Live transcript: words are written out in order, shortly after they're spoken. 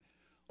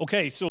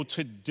Okay, so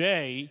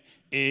today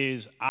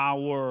is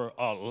our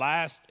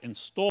last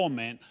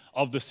installment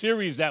of the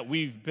series that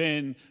we've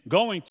been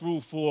going through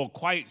for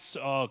quite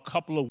a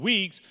couple of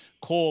weeks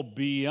called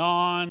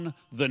Beyond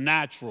the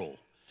Natural.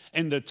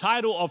 And the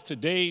title of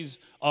today's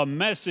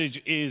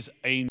message is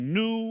A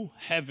New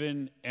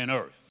Heaven and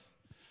Earth.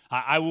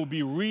 I will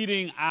be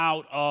reading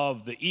out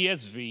of the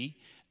ESV,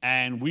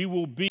 and we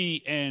will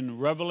be in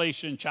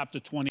Revelation chapter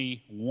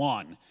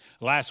 21.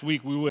 Last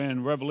week we were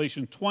in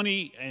Revelation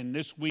 20, and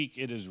this week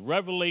it is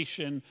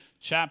Revelation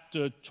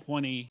chapter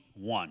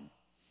 21.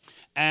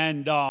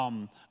 And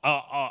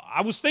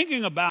I was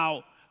thinking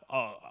about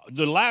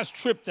the last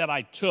trip that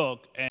I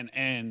took,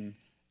 and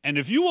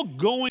if you were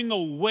going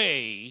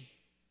away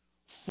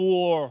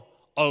for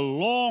a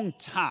long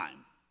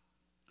time,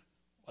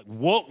 like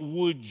what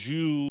would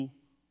you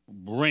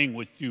bring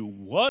with you?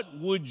 What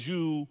would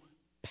you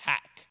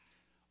pack?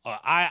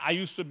 I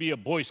used to be a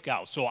Boy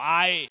Scout, so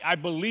I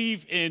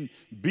believe in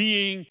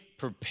being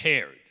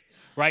prepared,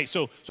 right?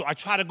 So I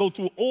try to go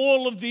through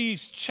all of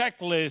these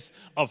checklists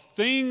of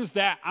things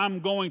that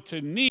I'm going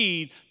to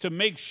need to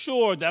make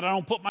sure that I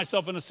don't put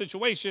myself in a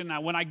situation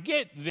that when I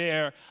get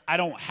there, I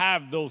don't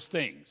have those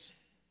things.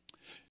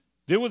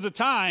 There was a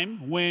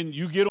time when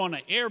you get on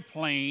an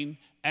airplane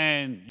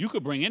and you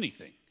could bring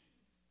anything.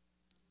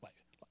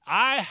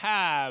 I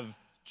have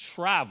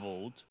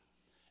traveled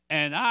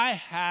and I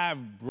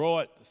have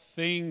brought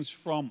things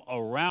from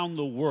around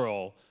the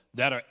world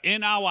that are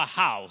in our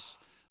house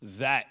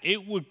that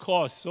it would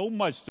cost so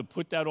much to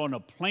put that on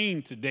a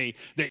plane today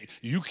that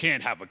you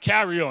can't have a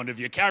carry-on. If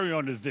your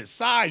carry-on is this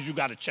size, you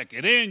got to check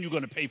it in. You're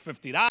going to pay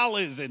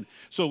 $50. And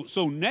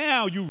so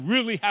now you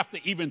really have to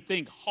even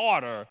think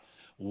harder.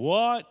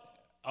 What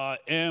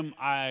am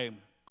I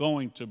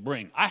going to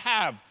bring? I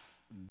have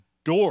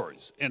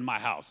doors in my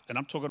house, and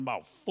I'm talking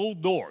about full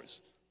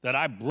doors that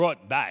I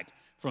brought back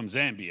from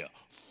Zambia,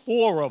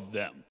 4 of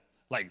them.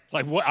 Like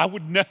what I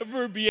would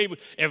never be able,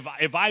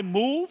 if I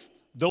move,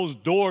 those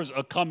doors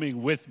are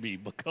coming with me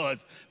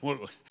because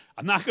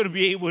I'm not going to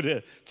be able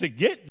to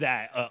get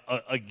that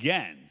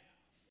again.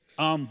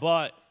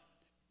 But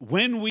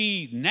when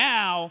we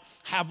now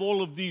have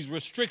all of these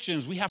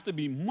restrictions, we have to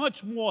be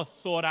much more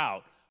thought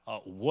out.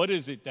 What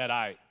is it that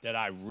I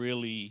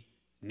really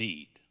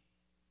need?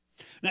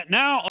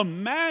 Now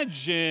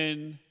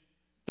imagine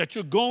that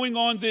you're going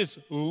on this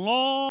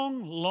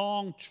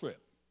long trip,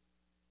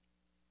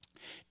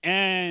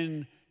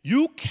 and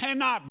you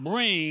cannot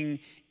bring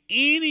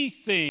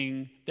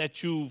anything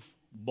that you've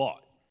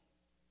bought.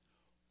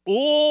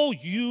 All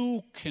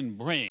you can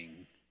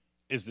bring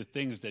is the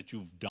things that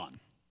you've done.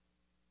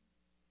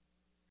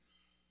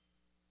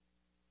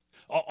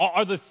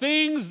 Are the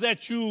things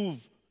that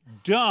you've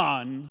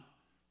done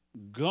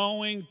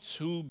going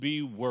to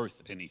be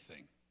worth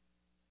anything?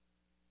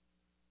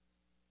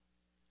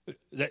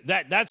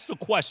 That's the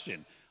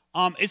question.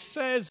 It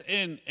says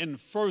in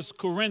 1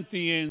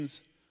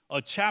 Corinthians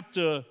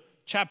chapter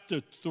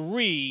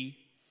 3,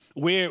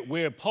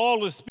 where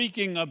Paul is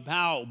speaking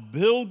about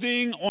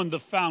building on the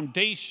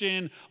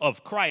foundation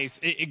of Christ.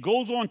 It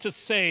goes on to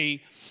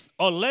say,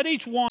 let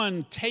each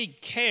one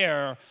take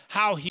care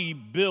how he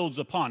builds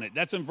upon it.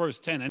 That's in verse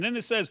 10. And then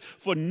it says,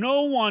 for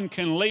no one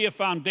can lay a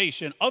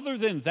foundation other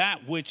than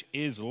that which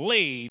is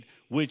laid,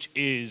 which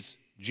is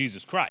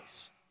Jesus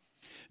Christ.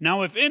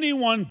 Now, if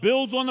anyone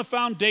builds on the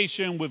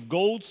foundation with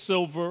gold,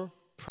 silver,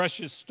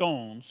 precious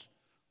stones,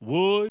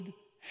 wood,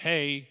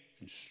 hay,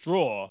 and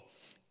straw,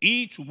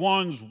 each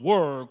one's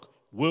work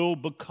will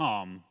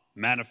become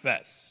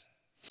manifest.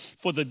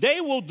 For the day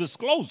will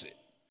disclose it,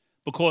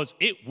 because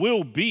it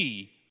will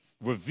be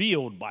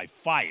revealed by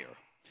fire.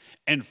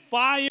 And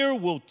fire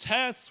will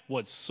test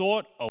what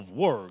sort of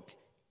work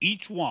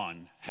each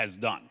one has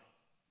done.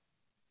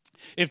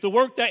 If the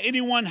work that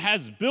anyone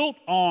has built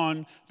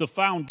on the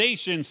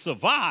foundation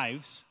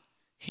survives,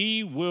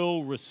 he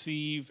will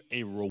receive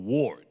a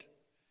reward.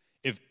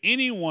 If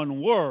anyone's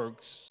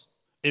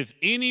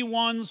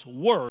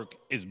work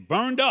is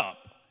burned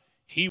up,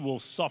 he will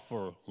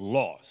suffer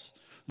loss,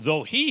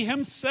 though he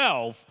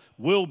himself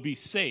will be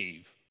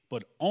saved,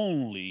 but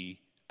only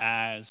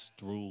as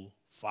through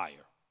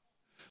fire.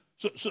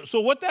 So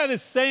what that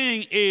is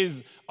saying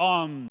is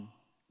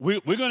we're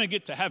going to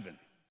get to heaven.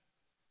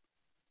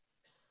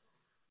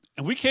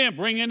 And we can't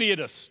bring any of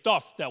the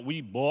stuff that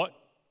we bought,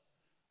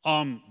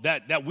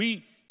 that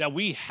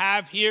we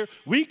have here.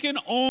 We can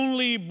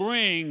only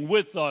bring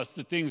with us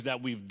the things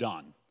that we've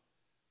done,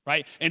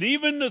 right? And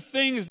even the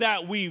things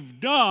that we've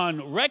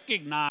done,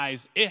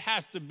 recognize it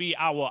has to be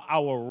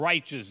our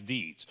righteous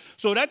deeds.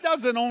 So that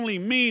doesn't only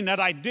mean that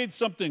I did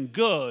something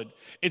good.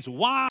 It's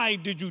why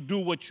did you do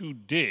what you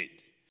did?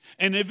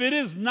 And if it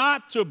is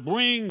not to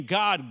bring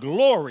God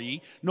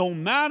glory, no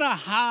matter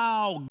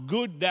how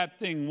good that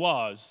thing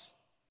was,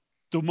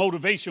 the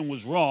motivation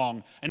was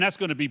wrong, and that's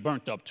going to be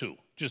burnt up too,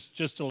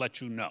 just to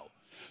let you know.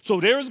 So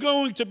there's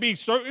going to be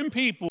certain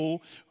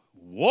people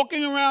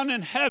walking around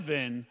in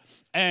heaven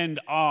And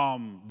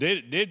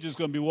they're just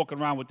going to be walking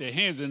around with their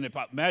hands in their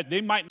pockets.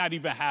 They might not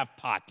even have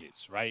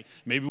pockets, right?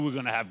 Maybe we're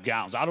going to have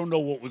gowns. I don't know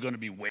what we're going to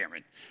be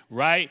wearing,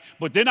 right?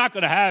 But they're not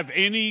going to have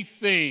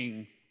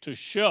anything to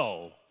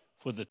show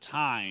for the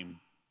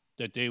time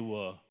that they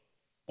were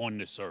on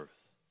this earth.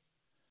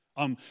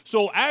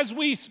 So as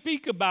we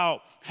speak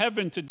about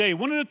heaven today,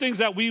 one of the things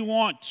that we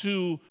want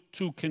to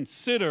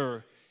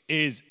consider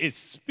is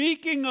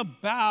speaking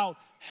about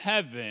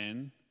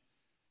heaven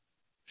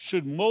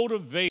should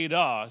motivate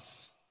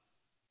us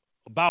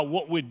about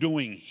what we're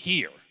doing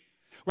here,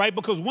 right?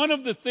 Because one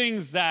of the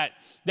things that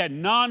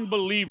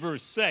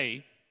non-believers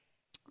say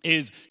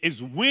is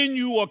when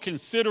you are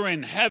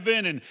considering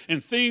heaven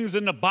and things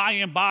in the by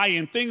and by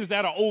and things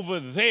that are over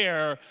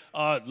there,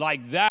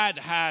 like that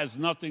has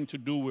nothing to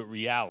do with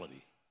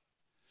reality.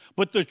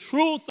 But the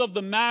truth of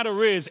the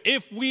matter is,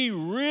 if we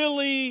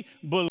really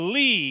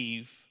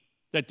believe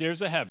that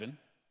there's a heaven,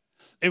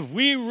 if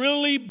we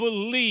really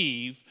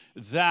believe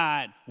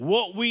that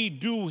what we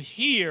do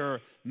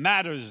here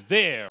matters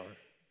there,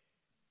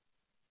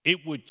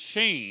 it would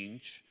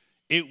change,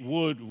 it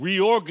would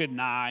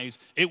reorganize,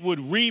 it would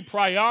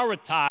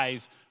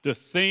reprioritize the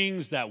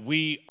things that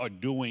we are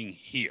doing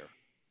here.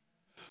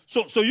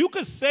 So you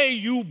could say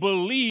you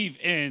believe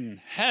in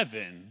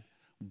heaven,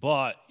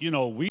 but,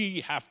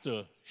 we have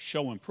to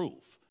show and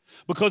prove.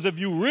 Because if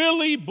you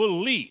really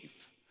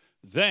believe,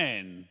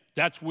 then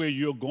that's where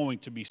you're going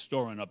to be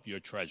storing up your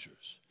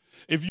treasures.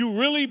 If you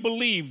really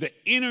believe the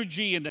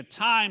energy and the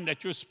time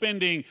that you're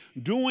spending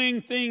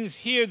doing things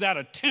here that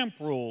are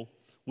temporal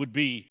would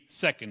be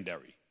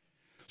secondary.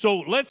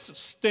 So let's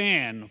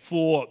stand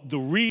for the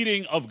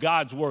reading of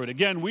God's word.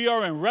 Again, we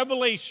are in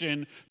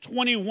Revelation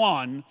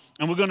 21,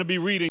 and we're going to be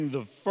reading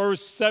the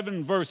first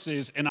 7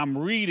 verses, and I'm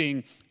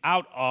reading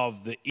out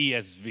of the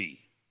ESV.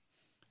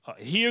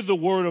 Hear the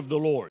word of the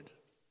Lord.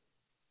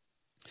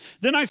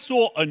 Then I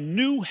saw a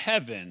new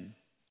heaven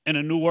and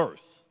a new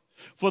earth.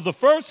 For the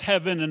first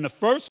heaven and the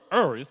first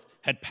earth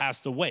had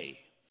passed away,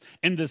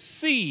 and the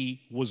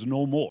sea was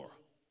no more.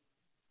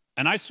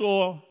 And I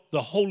saw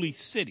the holy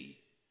city,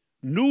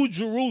 New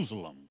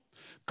Jerusalem,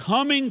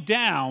 coming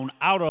down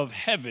out of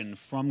heaven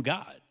from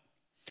God,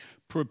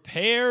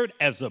 prepared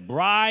as a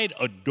bride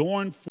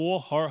adorned for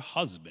her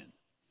husband.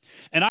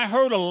 And I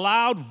heard a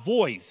loud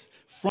voice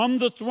from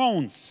the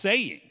throne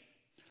saying,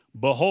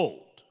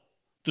 "Behold,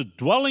 the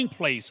dwelling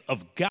place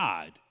of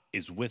God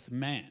is with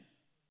man.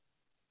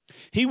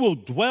 He will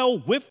dwell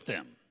with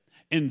them,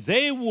 and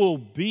they will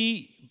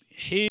be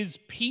his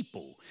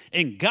people,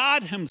 and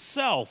God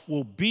himself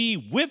will be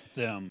with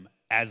them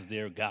as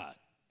their God.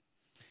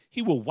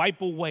 He will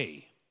wipe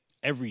away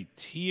every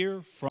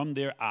tear from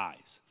their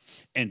eyes,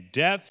 and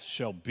death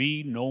shall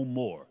be no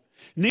more.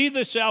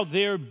 Neither shall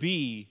there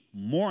be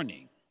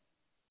mourning,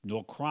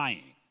 nor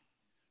crying,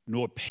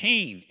 nor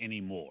pain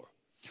anymore,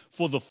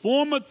 for the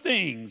former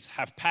things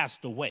have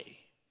passed away."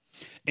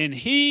 And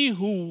he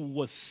who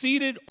was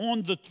seated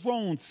on the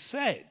throne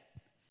said,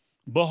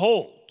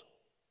 "Behold,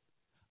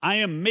 I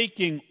am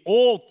making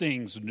all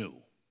things new."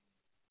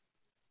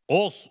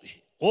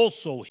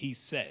 Also he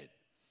said,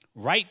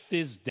 "Write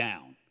this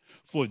down,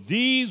 for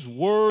these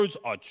words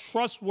are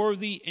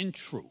trustworthy and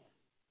true."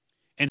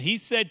 And he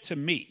said to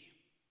me,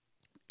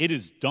 "It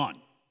is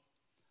done.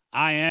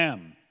 I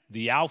am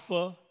the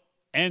Alpha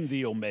and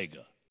the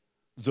Omega,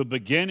 the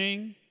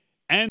beginning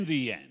and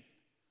the end.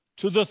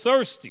 To the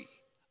thirsty,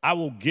 I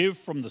will give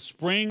from the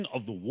spring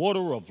of the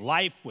water of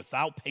life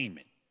without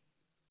payment.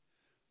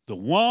 The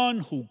one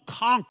who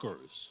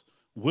conquers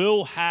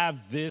will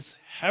have this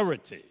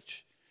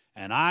heritage,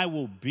 and I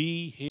will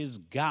be his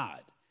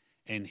God,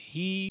 and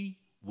he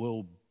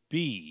will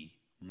be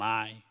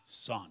my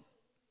son."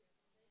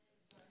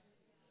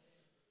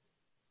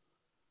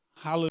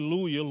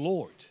 Hallelujah,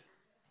 Lord.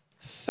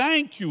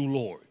 Thank you,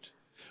 Lord.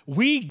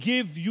 We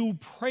give you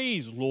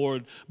praise,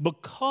 Lord,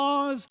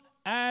 because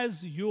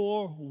as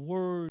your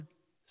word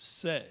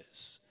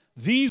says,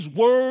 these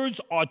words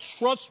are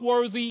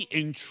trustworthy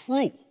and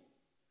true.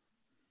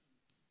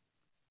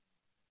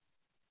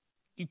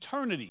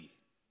 Eternity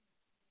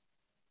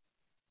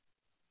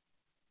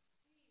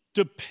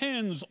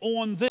depends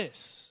on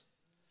this.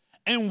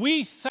 And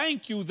we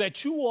thank you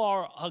that you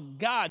are a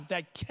God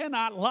that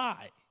cannot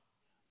lie.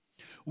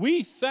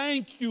 We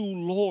thank you,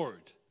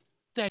 Lord,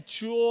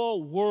 that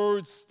your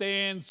word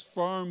stands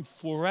firm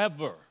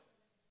forever.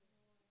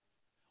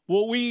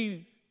 What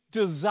we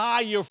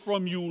desire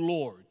from you,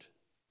 Lord,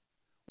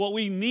 what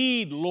we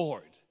need,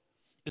 Lord,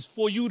 is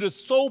for you to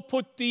so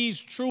put these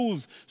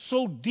truths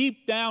so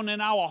deep down in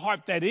our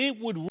heart that it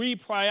would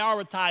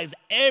reprioritize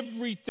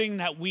everything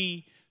that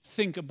we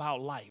think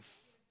about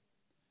life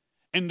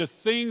and the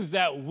things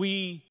that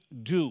we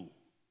do.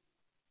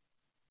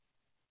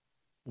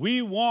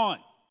 We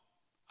want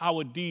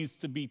our deeds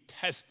to be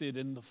tested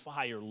in the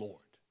fire, Lord.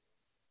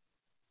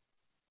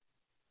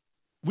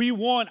 We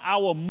want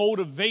our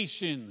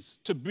motivations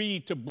to be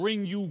to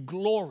bring you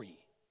glory.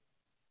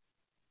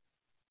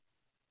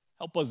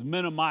 Help us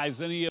minimize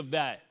any of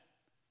that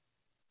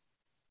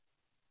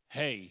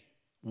hay,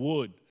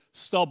 wood,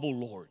 stubble,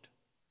 Lord,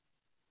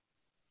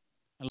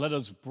 and let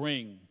us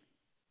bring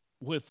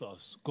with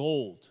us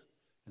gold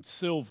and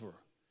silver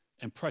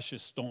and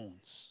precious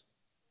stones.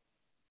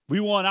 We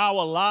want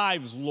our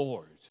lives,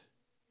 Lord,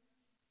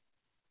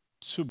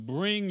 to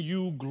bring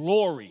you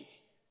glory.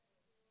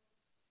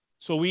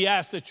 So we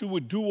ask that you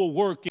would do a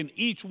work in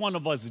each one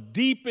of us,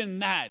 deepen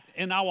that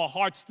in our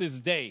hearts this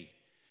day.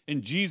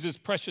 In Jesus'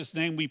 precious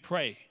name we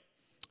pray.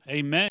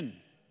 Amen.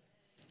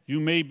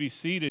 You may be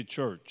seated,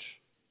 church.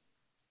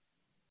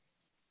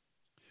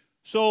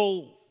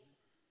 So,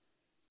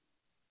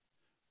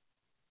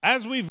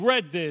 as we've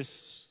read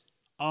this,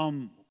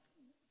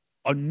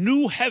 a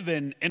new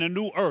heaven and a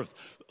new earth.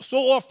 So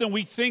often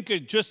we think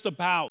it just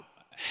about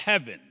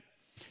heaven.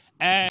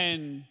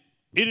 And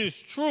it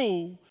is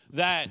true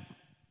that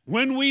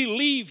when we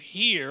leave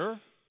here,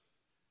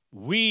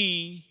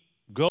 we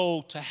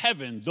go to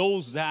heaven,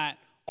 those that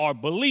are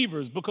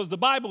believers, because the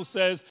Bible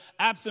says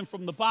absent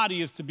from the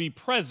body is to be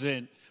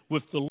present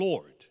with the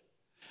Lord.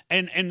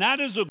 And that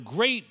is a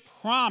great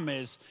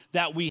promise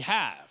that we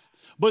have.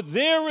 But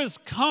there is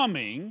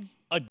coming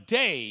a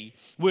day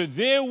where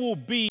there will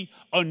be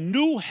a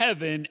new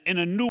heaven and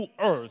a new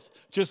earth,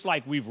 just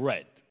like we've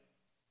read.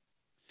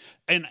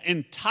 An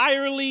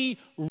entirely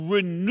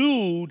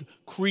renewed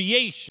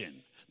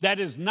creation that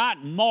is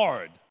not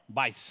marred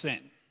by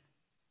sin.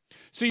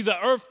 See,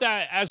 the earth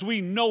that as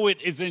we know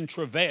it is in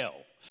travail.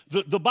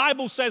 The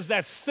Bible says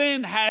that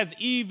sin has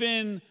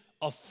even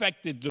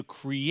affected the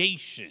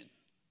creation.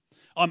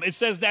 It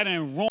says that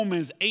in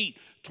Romans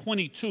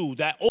 8:22,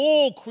 that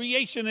all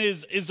creation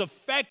is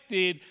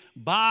affected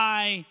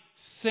by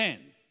sin.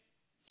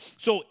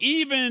 So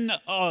even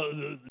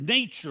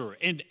nature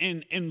and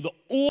the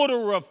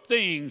order of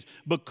things,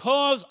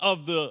 because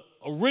of the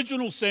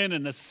original sin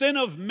and the sin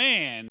of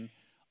man,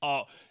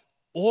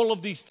 all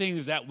of these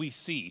things that we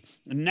see,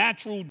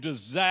 natural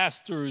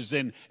disasters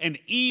and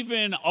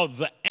even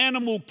the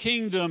animal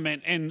kingdom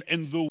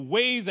and the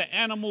way the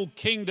animal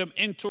kingdom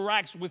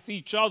interacts with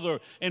each other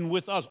and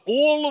with us,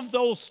 all of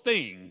those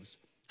things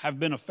have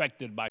been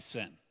affected by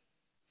sin.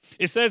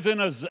 It says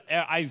in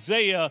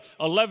Isaiah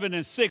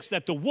 11:6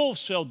 that the wolf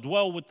shall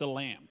dwell with the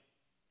lamb,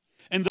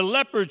 and the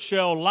leopard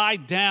shall lie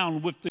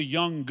down with the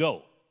young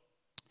goat,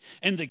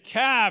 and the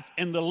calf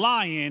and the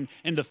lion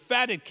and the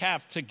fatted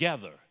calf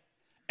together,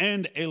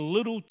 and a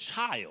little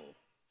child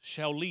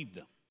shall lead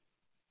them.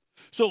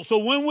 So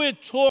when we're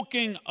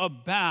talking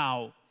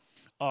about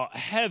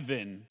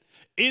heaven,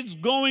 it's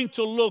going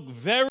to look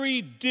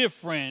very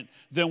different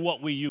than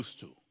what we used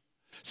to.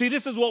 See,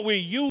 this is what we're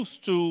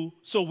used to,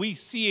 so we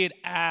see it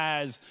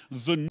as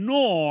the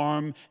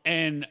norm,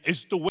 and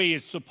it's the way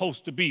it's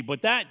supposed to be.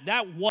 But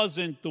that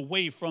wasn't the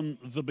way from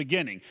the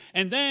beginning.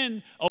 And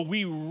then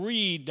we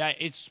read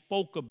that it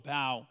spoke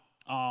about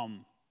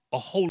a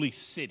holy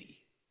city.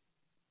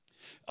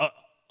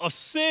 A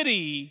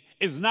city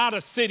is not a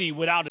city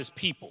without its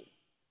people.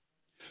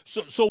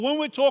 So when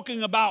we're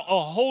talking about a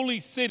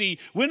holy city,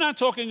 we're not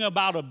talking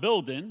about a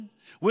building.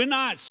 We're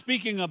not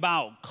speaking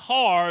about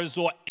cars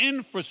or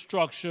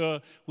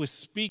infrastructure. We're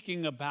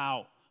speaking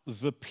about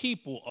the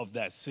people of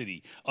that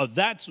city.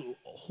 That's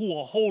who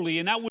are holy,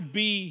 and that would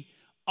be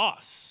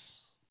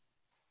us.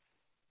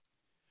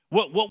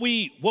 What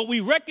we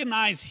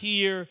recognize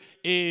here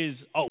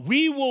is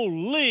we will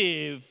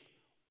live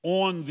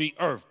on the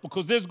earth,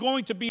 because there's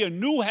going to be a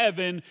new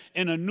heaven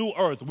and a new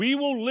earth. We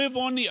will live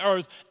on the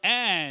earth,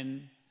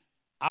 and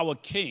our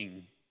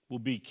king will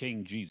be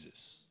King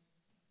Jesus.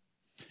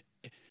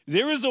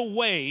 There is a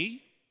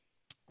way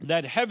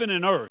that heaven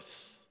and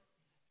earth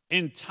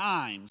in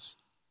times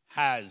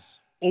has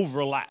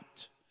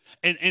overlapped.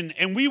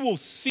 And we will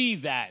see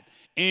that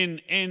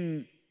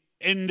in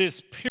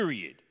this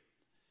period.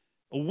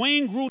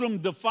 Wayne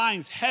Grudem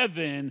defines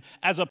heaven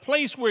as a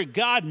place where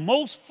God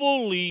most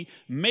fully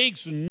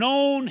makes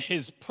known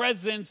his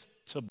presence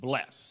to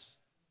bless.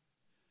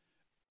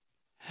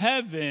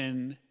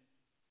 Heaven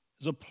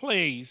is a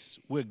place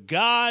where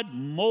God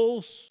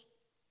most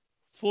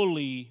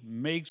fully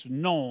makes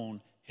known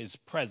his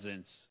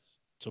presence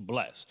to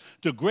bless.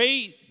 The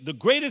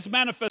greatest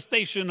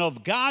manifestation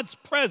of God's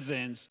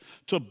presence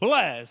to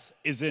bless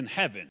is in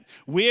heaven,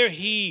 where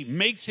he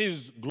makes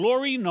his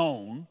glory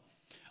known,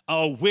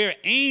 where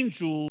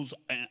angels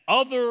and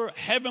other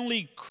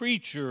heavenly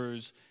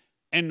creatures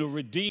and the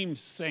redeemed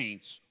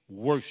saints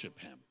worship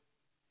him.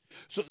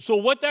 So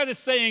what that is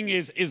saying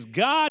is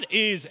God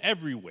is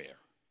everywhere.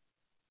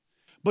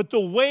 But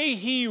the way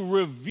he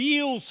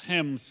reveals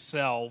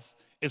himself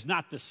is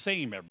not the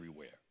same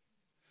everywhere.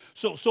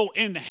 So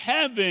in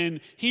heaven,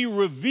 he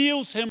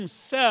reveals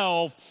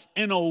himself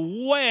in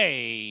a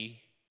way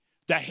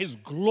that his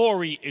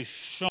glory is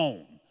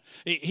shown.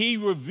 He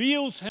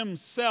reveals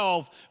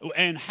himself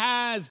and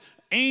has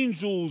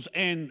angels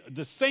and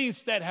the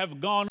saints that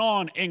have gone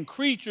on and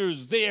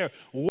creatures there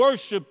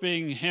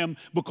worshiping him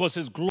because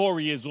his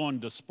glory is on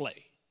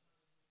display.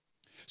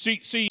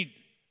 See,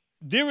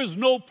 there is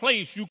no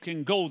place you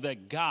can go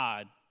that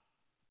God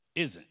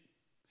isn't.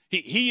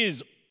 He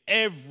is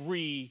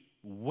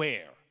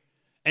everywhere.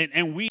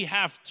 And we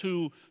have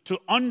to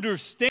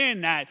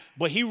understand that,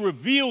 but he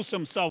reveals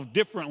himself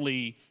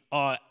differently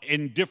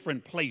in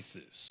different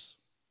places.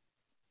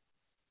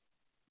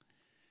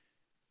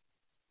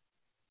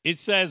 It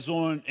says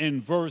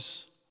in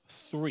verse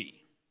 3,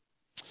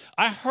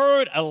 I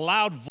heard a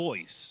loud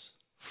voice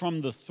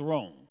from the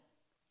throne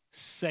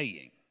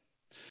saying,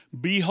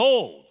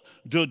 behold,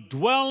 the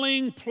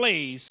dwelling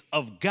place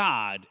of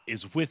God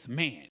is with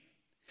man.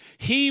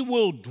 He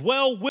will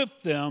dwell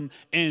with them,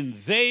 and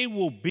they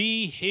will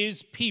be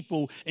his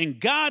people, and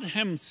God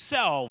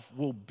himself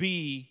will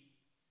be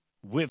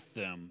with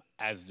them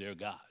as their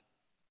God.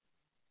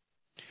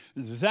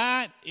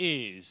 That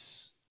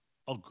is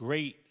a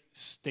great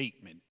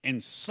statement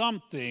and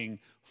something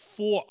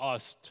for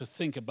us to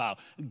think about.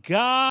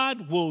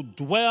 God will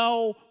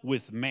dwell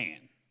with man.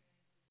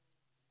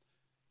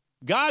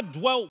 God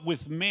dwelt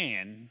with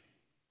man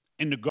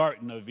in the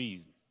Garden of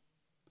Eden.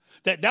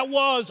 That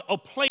was a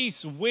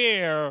place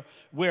where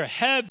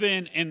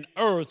heaven and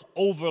earth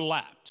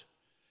overlapped.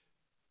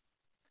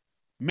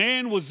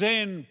 Man was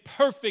in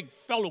perfect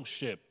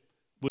fellowship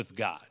with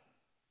God.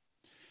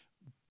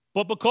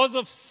 But because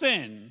of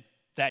sin,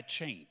 that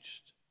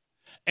changed.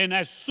 And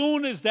as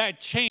soon as that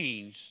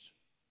changed,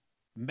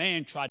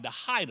 man tried to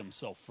hide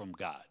himself from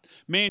God.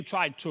 Man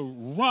tried to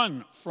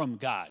run from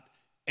God.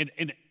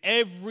 And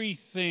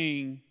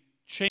everything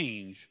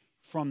changed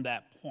from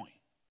that point.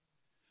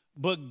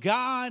 But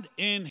God,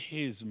 in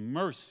his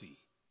mercy,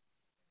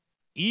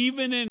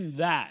 even in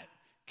that,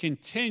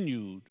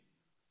 continued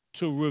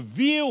to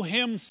reveal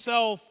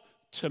himself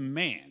to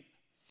man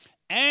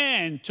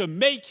and to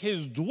make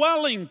his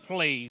dwelling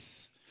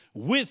place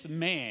with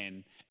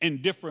man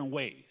in different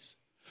ways.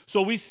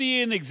 So we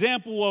see an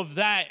example of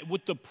that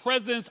with the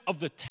presence of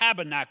the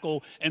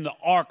tabernacle and the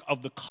Ark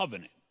of the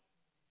Covenant,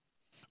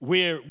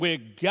 where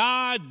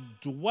God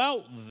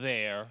dwelt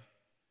there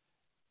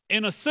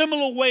in a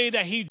similar way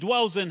that he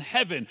dwells in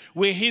heaven,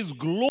 where his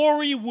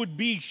glory would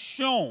be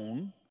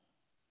shown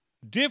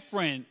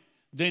different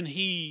than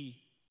he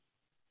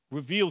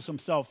reveals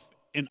himself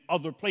in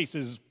other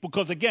places,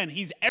 because again,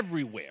 he's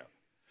everywhere.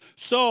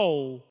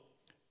 So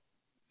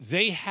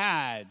they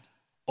had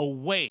a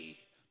way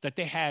that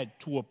they had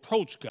to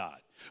approach God.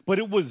 But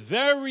it was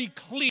very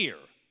clear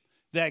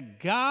that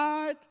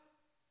God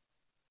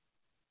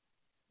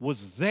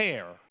was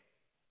there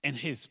and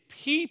his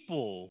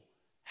people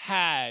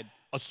had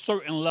a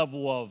certain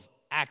level of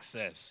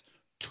access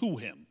to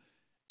him.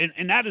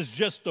 And that is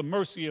just the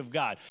mercy of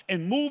God.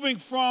 And moving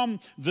from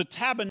the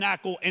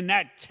tabernacle in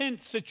that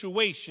tent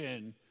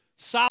situation,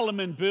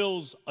 Solomon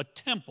builds a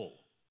temple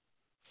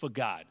for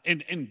God.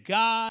 And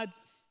God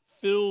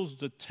fills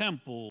the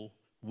temple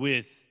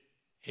with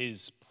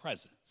his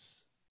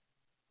presence.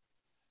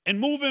 And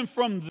moving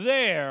from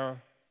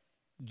there,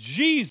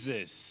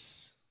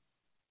 Jesus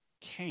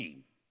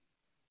came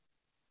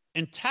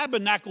and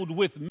tabernacled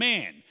with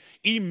man.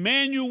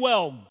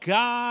 Emmanuel,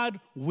 God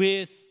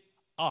with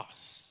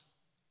us.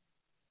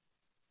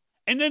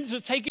 And then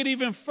to take it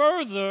even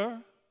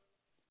further,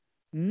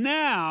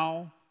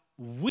 now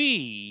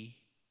we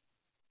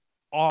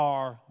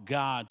are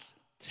God's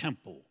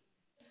temple.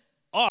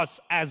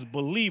 Us as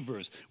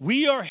believers,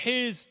 we are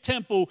his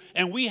temple,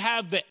 and we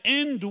have the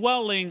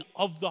indwelling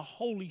of the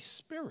Holy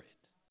Spirit.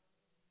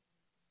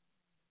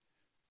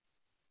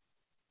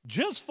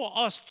 Just for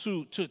us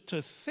to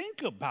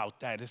think about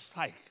that, it's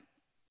like,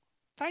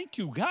 thank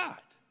you, God.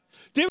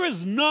 There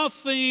is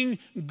nothing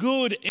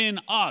good in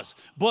us,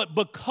 but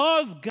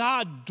because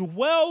God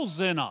dwells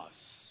in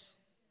us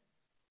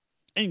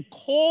and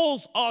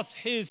calls us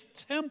his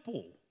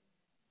temple,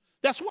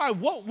 that's why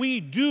what we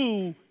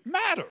do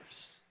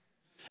matters.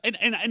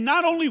 And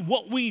not only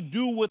what we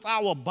do with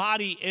our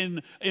body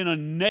in a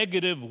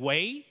negative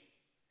way,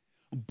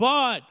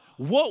 but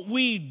what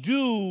we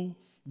do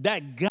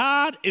that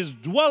God is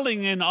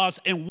dwelling in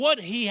us and what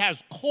he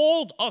has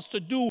called us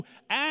to do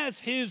as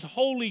his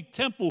holy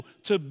temple,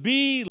 to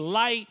be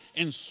light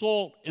and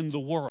salt in the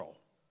world.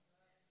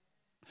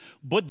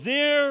 But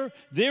there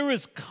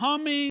is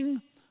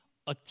coming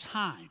a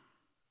time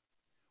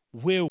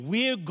where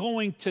we're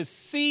going to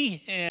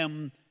see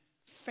him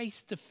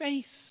face to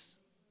face.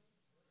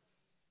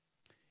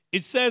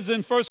 It says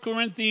in 1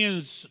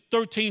 Corinthians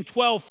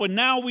 13:12, for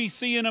now we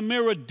see in a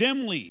mirror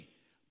dimly,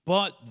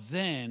 but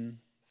then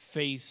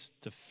face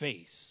to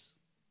face.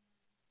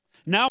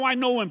 Now I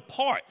know in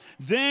part,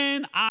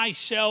 then I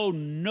shall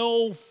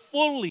know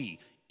fully,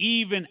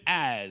 even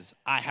as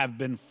I have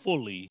been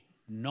fully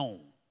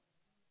known.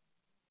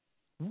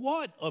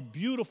 What a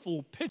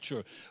beautiful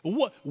picture.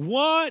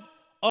 What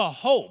a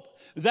hope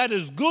that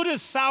as good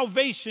as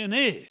salvation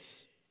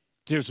is,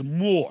 there's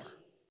more.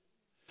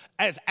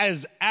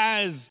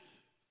 As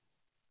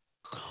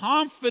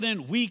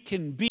confident we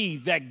can be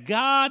that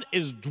God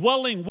is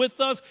dwelling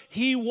with us,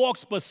 he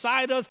walks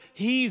beside us,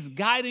 he's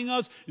guiding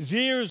us,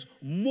 there's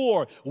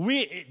more.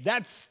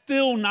 That's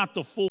still not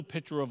the full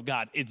picture of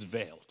God. It's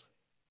veiled.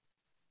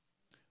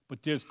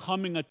 But there's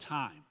coming a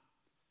time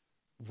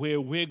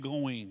where we're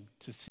going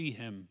to see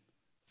him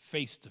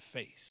face to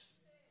face.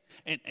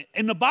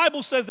 And the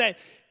Bible says that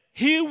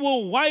he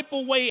will wipe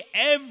away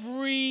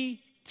every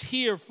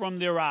tear from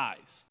their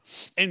eyes,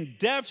 and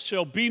death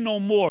shall be no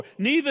more.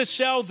 Neither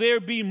shall there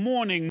be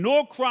mourning,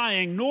 nor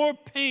crying, nor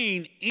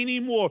pain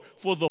anymore,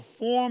 for the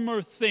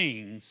former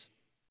things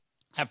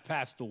have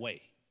passed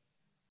away.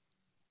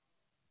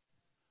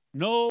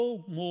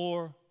 No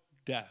more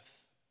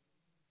death,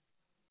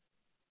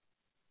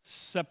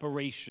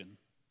 separation.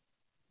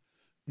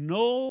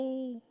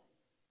 No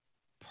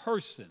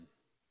person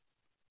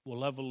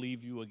will ever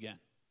leave you again.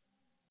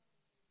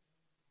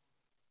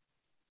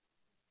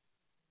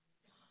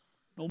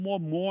 No more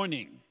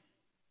mourning,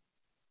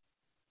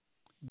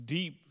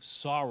 deep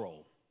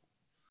sorrow,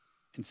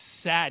 and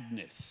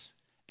sadness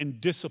and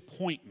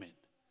disappointment.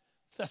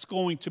 That's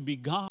going to be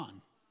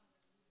gone.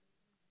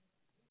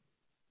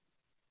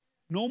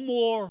 No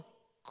more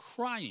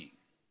crying,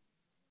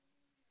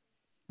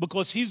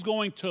 because he's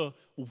going to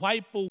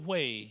wipe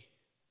away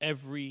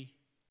every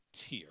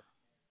tear.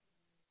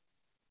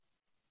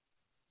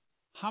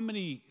 How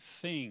many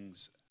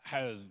things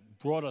has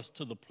brought us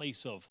to the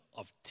place of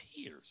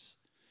tears?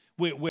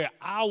 Where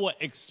our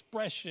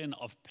expression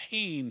of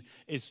pain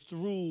is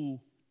through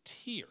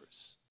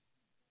tears.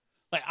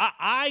 Like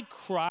I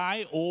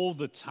cry all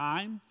the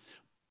time,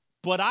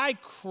 but I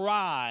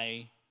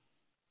cry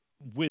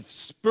with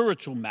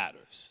spiritual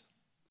matters.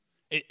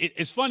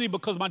 It's funny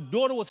because my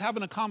daughter was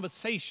having a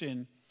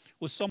conversation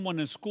with someone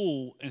in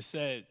school and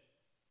said,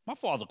 my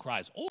father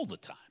cries all the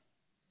time,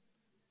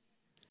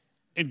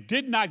 and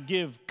did not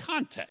give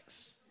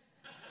context.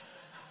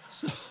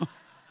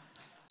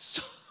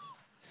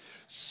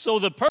 So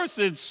the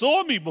person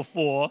saw me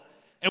before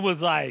and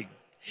was like,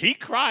 he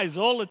cries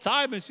all the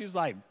time. And she's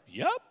like,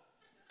 yep.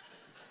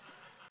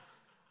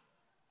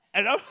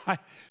 And I'm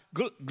like,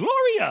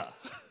 Gloria,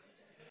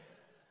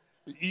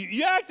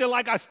 you acting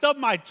like I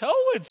stubbed my toe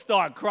and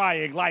start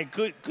crying. Like,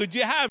 could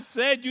you have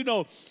said,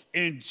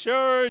 in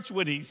church,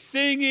 when he's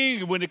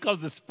singing, when it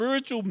comes to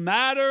spiritual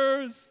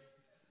matters?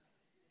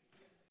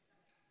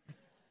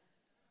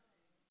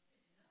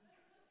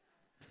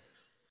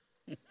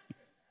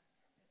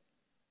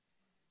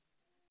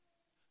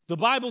 The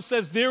Bible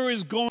says there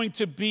is going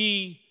to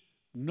be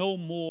no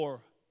more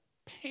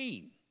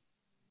pain.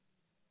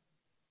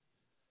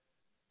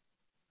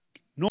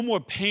 No more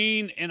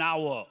pain in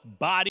our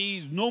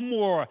bodies, no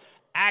more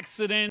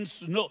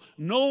accidents,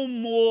 no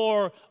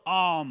more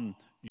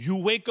you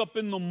wake up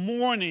in the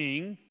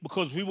morning,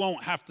 because we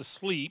won't have to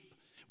sleep.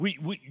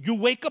 You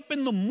wake up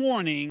in the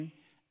morning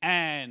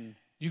and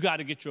you got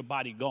to get your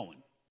body going.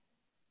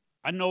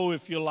 I know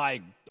if you're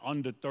like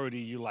under 30,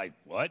 you're like,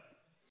 what?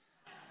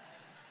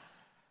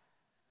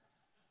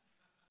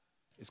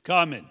 It's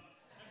coming.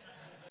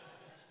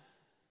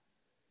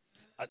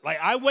 Like,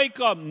 I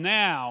wake up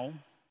now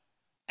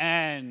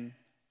and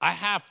I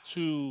have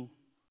to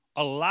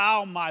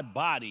allow my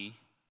body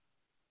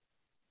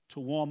to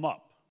warm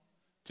up,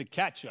 to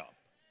catch up.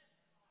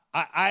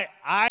 I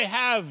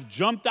have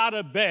jumped out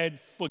of bed,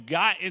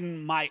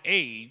 forgotten my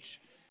age,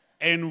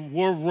 and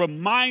were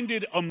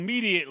reminded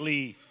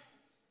immediately,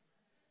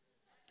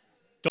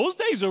 those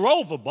days are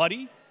over,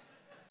 buddy.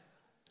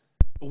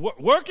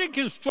 Working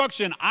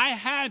construction, I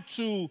had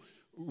to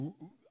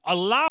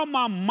allow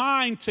my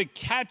mind to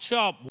catch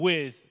up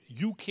with,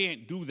 you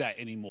can't do that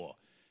anymore.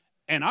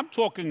 And I'm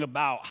talking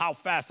about how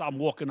fast I'm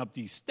walking up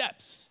these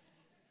steps,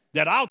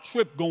 that I'll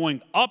trip going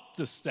up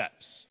the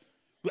steps.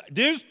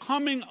 There's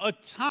coming a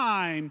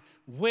time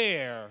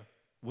where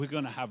we're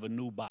going to have a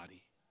new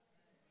body.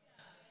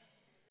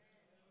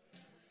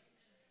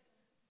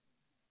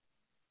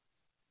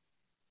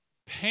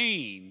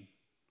 Pain,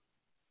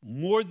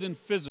 more than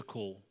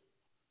physical,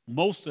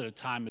 most of the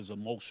time is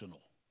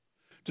emotional.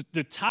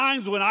 The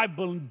times when I've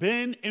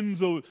been in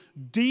the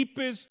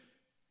deepest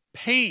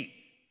pain,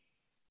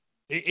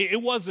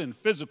 it wasn't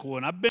physical,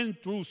 and I've been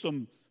through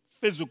some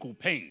physical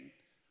pain.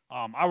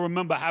 I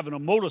remember having a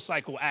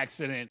motorcycle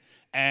accident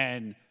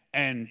and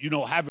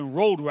having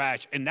road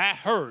rash, and that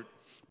hurt,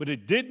 but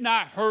it did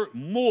not hurt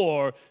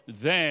more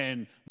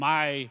than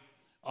my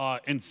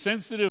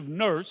insensitive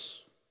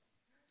nurse,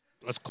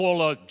 let's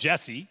call her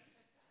Jessie,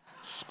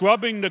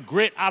 scrubbing the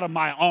grit out of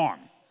my arm.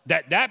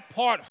 That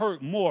part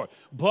hurt more.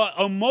 But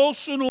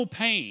emotional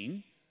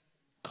pain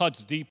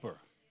cuts deeper,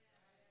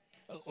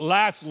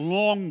 lasts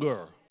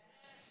longer.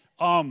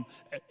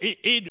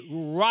 It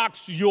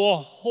rocks your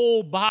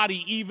whole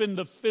body, even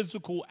the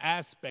physical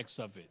aspects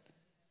of it.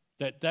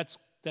 That's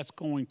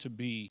going to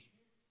be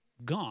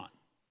gone.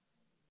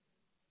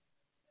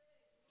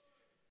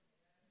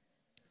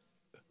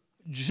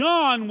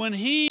 John, when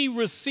he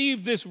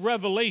received this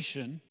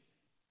revelation,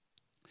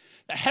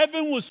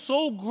 heaven was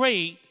so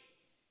great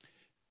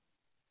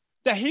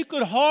that he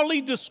could hardly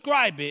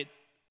describe it.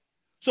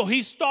 So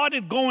he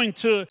started going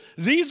to,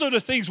 these are the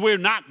things we're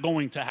not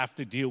going to have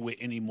to deal with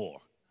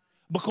anymore.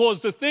 Because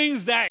the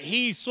things that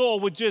he saw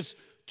were just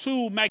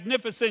too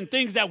magnificent,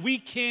 things that we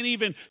can't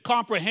even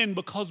comprehend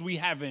because we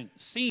haven't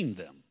seen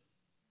them.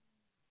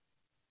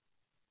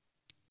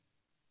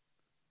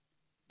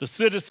 The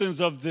citizens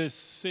of this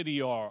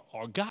city are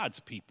God's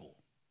people.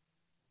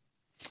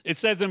 It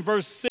says in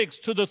verse 6,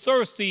 to the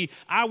thirsty,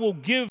 I will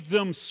give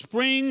them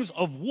springs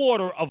of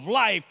water of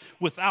life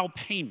without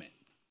payment.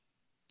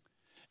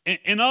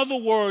 In other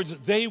words,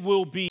 they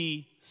will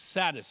be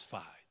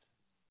satisfied.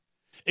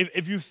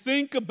 If you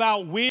think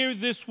about where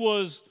this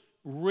was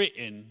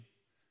written,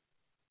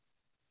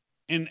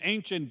 in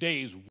ancient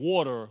days,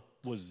 water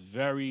was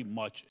very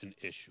much an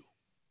issue,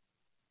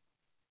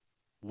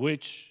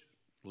 which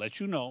lets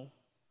you know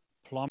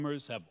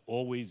plumbers have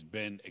always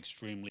been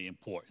extremely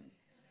important.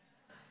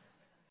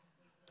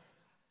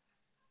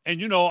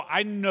 And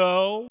I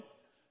know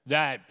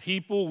that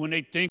people, when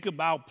they think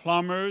about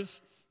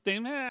plumbers,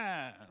 think,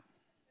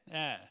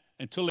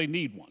 until they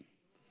need one.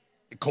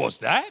 It costs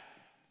that?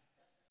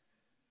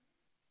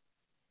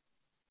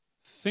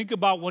 Think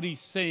about what he's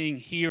saying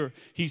here.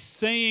 He's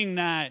saying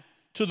that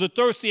to the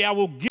thirsty, I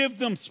will give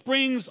them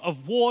springs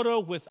of water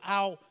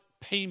without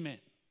payment.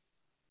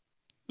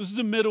 This is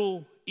the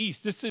Middle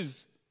East. This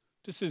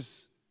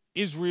is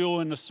Israel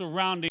and the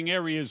surrounding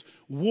areas.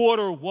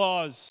 Water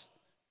was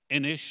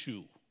an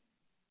issue.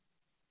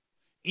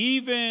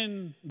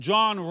 Even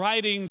John,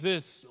 writing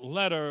this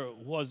letter,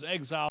 was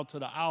exiled to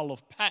the Isle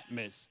of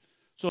Patmos.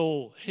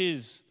 So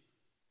his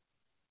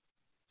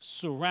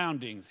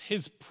surroundings,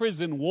 his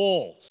prison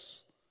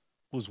walls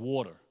was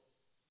water.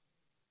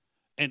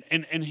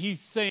 And he's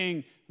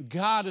saying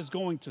God is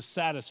going to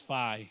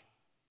satisfy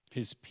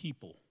his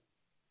people.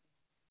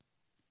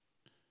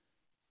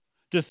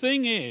 The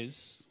thing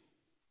is,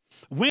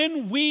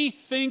 when we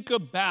think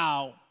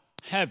about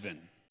heaven,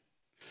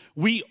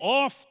 we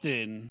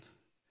often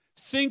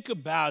think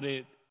about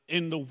it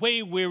in the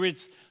way where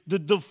it's the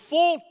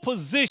default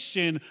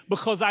position,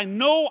 because I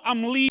know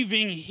I'm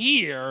leaving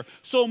here,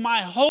 so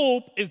my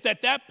hope is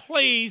that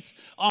place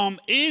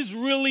is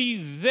really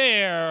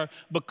there,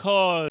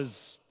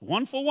 because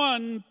one for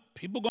one,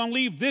 people going to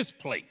leave this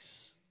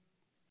place.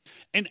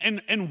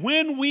 And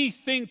when we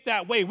think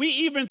that way, we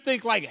even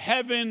think like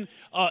heaven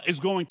is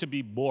going to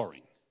be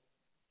boring.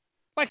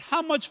 Like,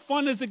 how much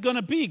fun is it going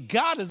to be?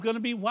 God is going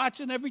to be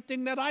watching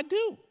everything that I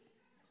do.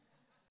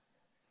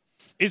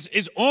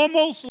 It's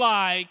almost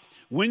like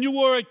when you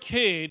were a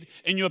kid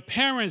and your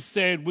parents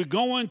said, we're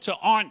going to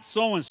Aunt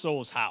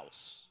so-and-so's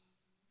house.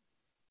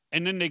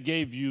 And then they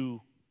gave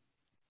you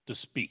the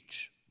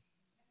speech.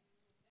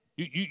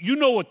 You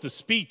know what the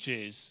speech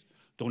is.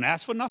 Don't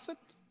ask for nothing.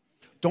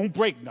 Don't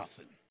break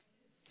nothing.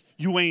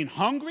 You ain't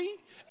hungry,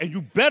 and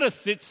you better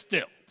sit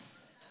still.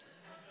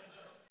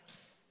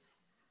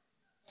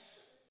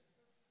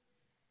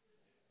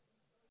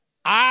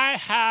 I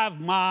have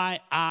my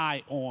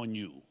eye on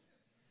you.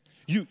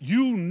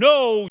 You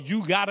know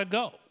you got to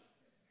go.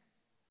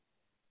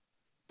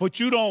 But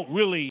you don't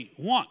really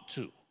want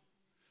to.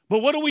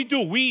 But what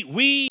do?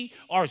 We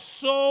are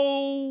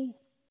so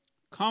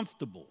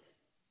comfortable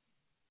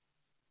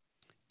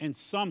in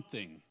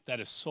something that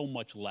is so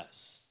much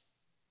less.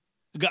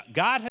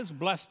 God has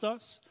blessed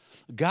us.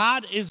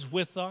 God is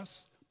with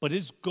us, but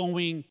it's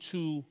going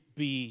to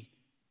be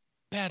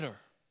better.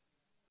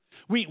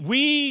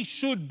 We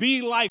should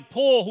be like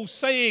Paul, who's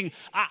saying,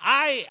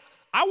 I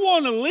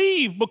want to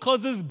leave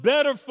because it's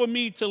better for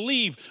me to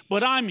leave,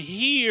 but I'm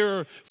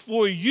here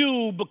for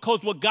you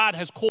because what God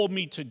has called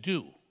me to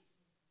do.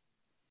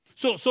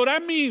 So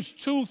that means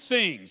two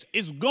things.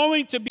 It's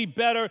going to be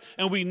better,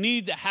 and we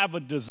need to have a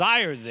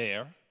desire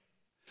there.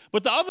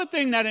 But the other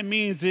thing that it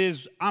means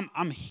is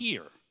I'm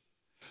here.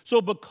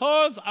 So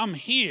because I'm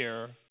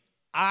here,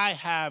 I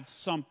have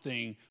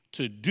something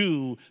to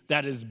do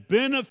that is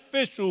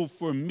beneficial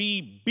for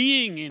me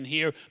being in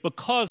here,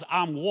 because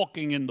I'm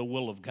walking in the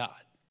will of God.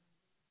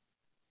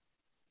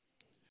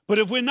 But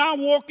if we're not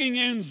walking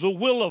in the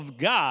will of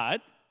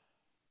God,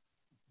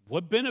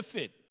 what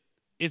benefit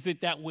is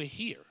it that we're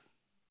here?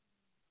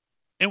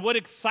 And what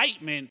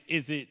excitement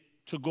is it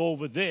to go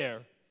over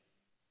there?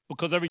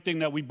 Because everything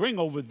that we bring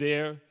over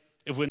there,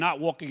 if we're not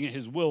walking in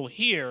his will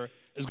here,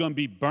 is going to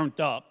be burnt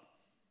up.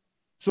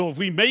 So if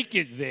we make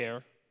it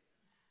there,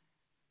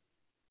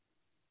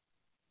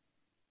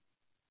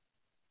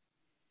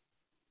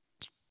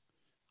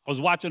 I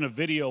was watching a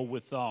video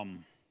with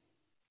Alan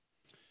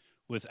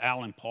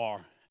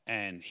Parr,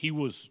 and he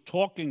was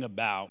talking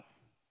about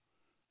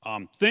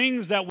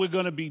things that we're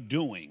going to be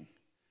doing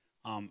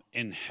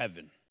in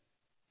heaven.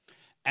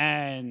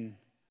 And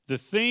the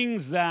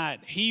things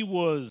that he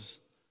was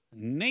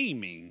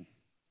naming,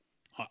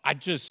 I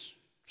just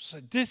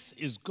said, this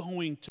is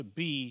going to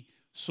be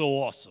so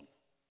awesome.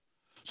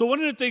 So one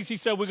of the things he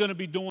said we're going to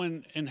be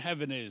doing in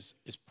heaven is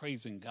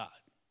praising God.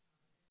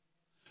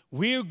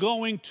 We're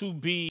going to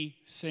be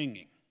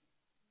singing.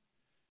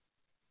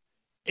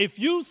 If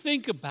you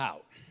think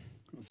about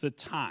the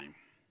time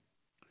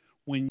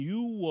when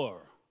you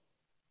were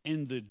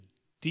in the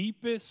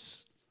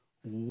deepest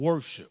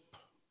worship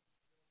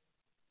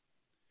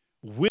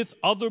with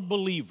other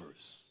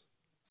believers,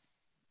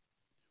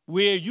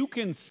 where you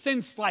can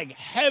sense like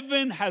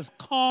heaven has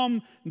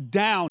come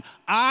down.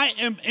 I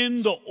am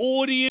in the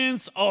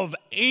audience of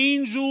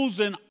angels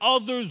and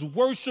others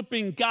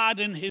worshiping God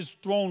in his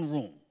throne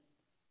room.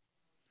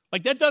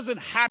 Like that doesn't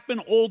happen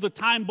all the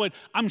time, but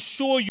I'm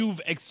sure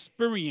you've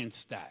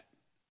experienced that.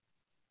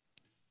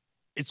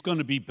 It's going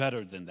to be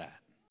better than that.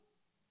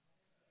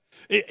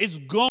 It's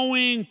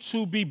going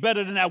to be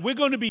better than that. We're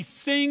going to be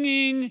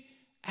singing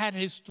at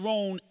his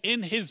throne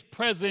in his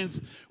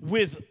presence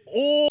with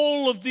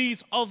all of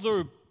these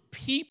other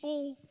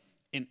people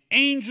and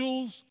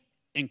angels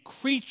and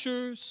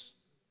creatures,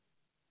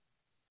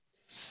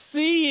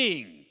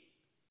 seeing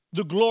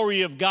the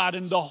glory of God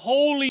and the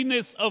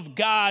holiness of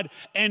God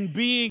and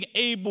being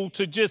able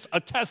to just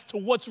attest to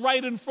what's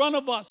right in front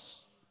of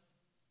us.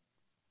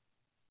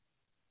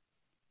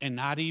 And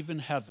not even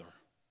Heather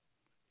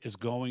is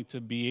going to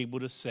be able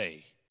to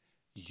say,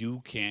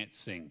 "You can't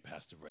sing,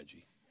 Pastor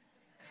Reggie."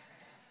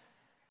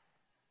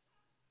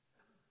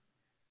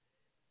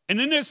 And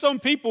then there's some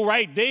people,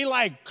 right, they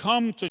like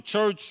come to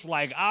church,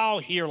 like I'll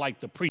hear like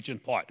the preaching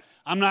part.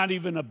 I'm not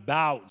even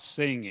about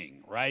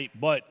singing, right?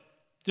 But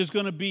there's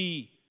going to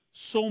be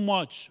so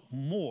much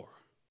more.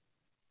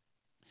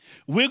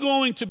 We're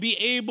going to be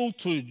able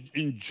to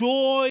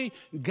enjoy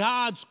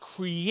God's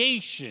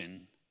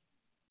creation.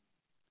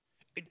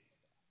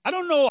 I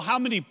don't know how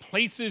many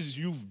places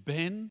you've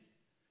been,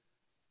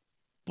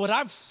 but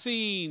I've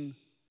seen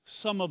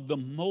some of the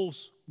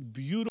most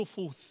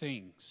beautiful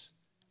things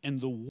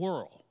in the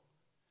world.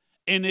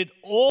 And it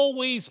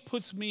always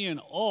puts me in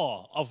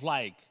awe of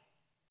like,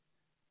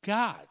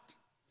 God,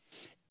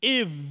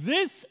 if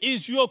this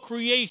is your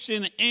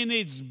creation in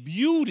its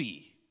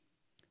beauty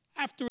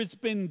after it's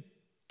been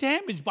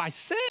damaged by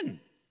sin,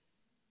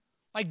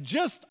 like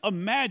just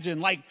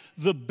imagine like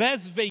the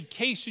best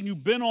vacation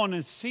you've been on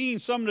and seen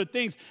some of the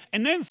things.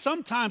 And then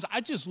sometimes I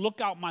just look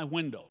out my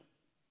window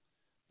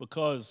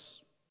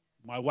because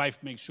my wife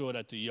makes sure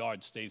that the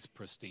yard stays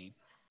pristine.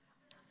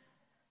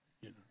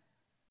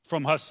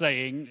 From her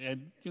saying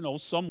and,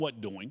 somewhat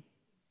doing.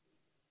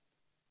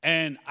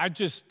 And I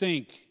just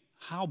think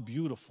how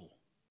beautiful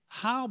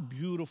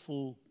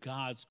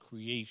God's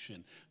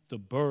creation, the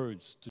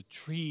birds, the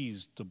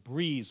trees, the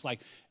breeze,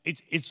 like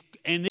it's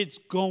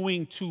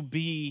going to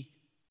be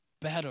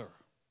better.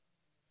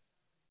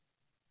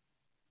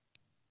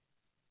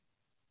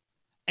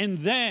 And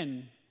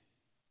then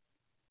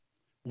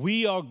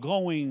we are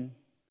going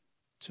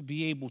to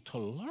be able to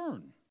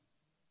learn.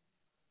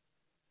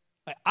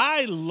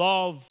 I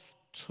love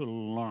to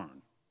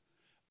learn.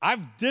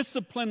 I've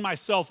disciplined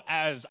myself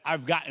as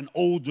I've gotten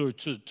older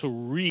to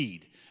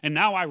read. And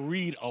now I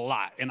read a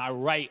lot and I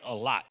write a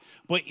lot.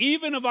 But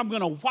even if I'm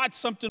going to watch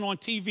something on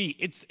TV,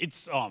 it's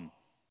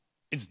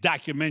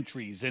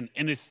documentaries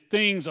and it's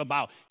things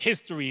about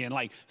history and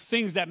like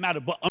things that matter.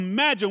 But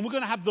imagine we're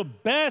going to have the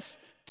best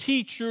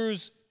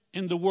teachers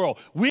in the world.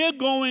 We're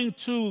going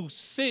to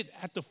sit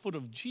at the foot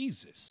of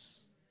Jesus.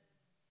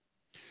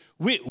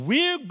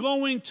 We're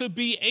going to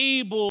be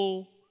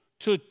able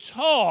to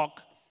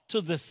talk to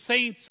the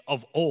saints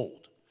of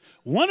old.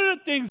 One of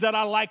the things that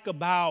I like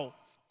about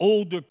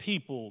older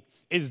people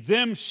is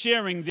them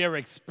sharing their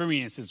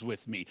experiences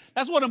with me.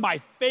 That's one of my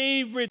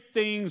favorite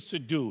things to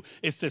do,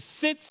 is to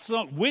sit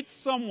with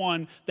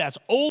someone that's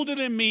older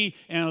than me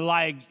and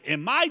like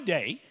in my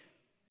day.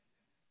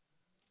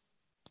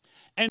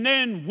 And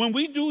then when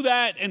we do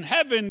that in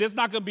heaven, there's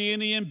not going to be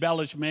any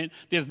embellishment.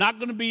 There's not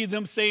going to be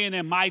them saying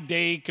in my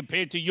day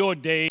compared to your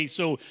day,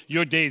 so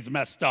your day's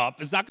messed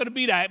up. It's not going to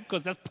be that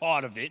because that's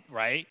part of it,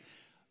 right?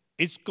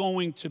 It's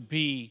going to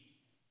be,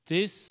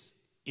 this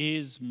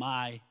is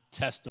my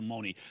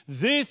testimony.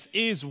 This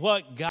is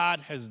what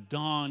God has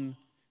done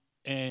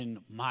in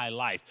my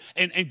life.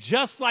 And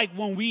just like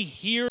when we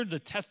hear the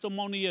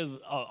testimony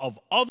of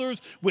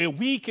others, where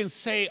we can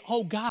say,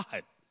 "Oh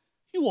God,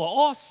 you are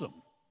awesome.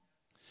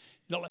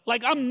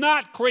 Like, I'm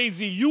not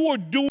crazy. You are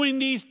doing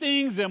these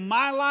things in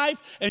my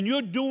life, and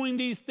you're doing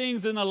these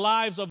things in the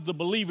lives of the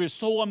believers."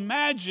 So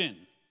imagine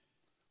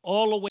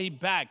all the way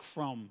back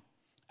from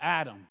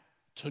Adam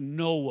to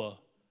Noah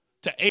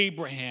to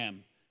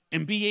Abraham,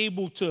 and be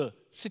able to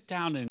sit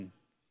down and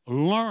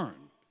learn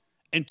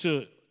and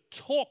to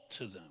talk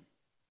to them.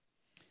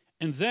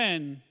 And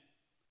then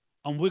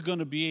we're going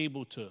to be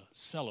able to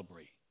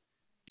celebrate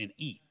and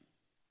eat.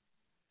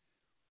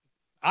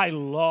 I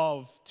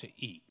love to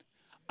eat.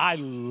 I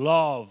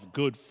love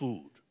good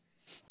food.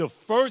 The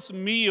first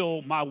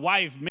meal my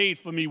wife made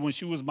for me when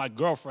she was my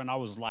girlfriend, I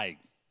was like,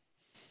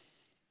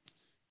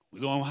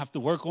 we're going to have to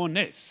work on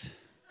this.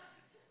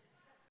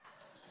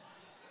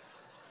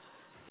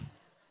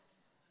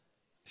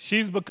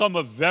 She's become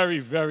a very,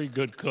 very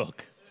good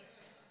cook.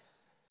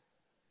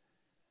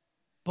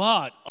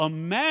 But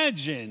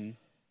imagine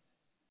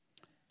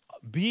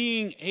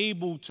being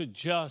able to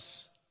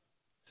just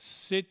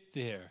sit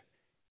there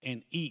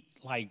and eat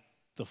like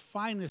the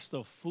finest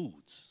of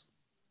foods,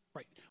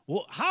 right?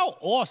 Well, how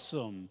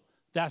awesome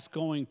that's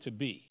going to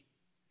be.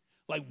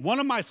 Like one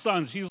of my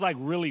sons, he's like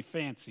really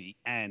fancy,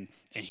 and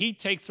he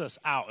takes us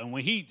out. And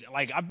when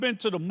I've been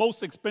to the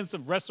most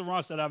expensive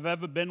restaurants that I've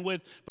ever been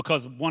with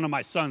because one of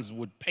my sons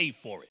would pay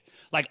for it.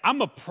 Like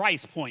I'm a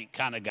price point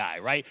kind of guy,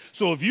 right?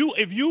 So if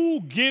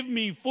you give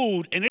me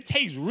food and it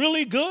tastes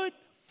really good,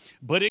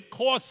 but it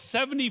costs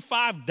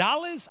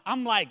 $75.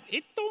 I'm like,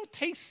 it don't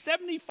taste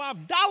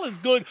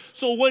 $75 good.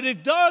 So what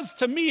it does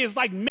to me is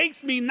like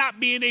makes me not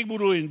being able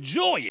to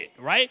enjoy it,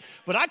 right?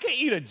 But I can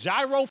eat a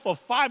gyro for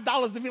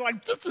 $5 and be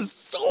like, this is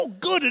so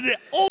good, and it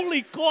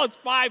only costs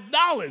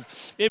 $5.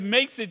 It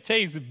makes it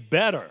taste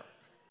better.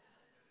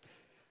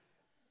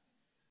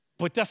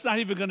 But that's not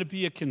even going to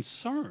be a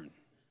concern.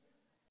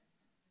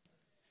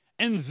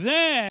 And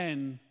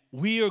then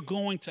we are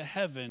going to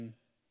heaven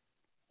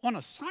on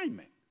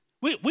assignment.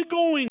 We're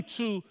going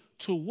to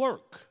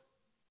work.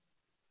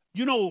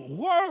 You know,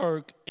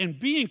 work and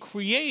being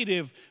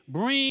creative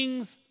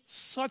brings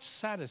such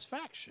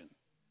satisfaction.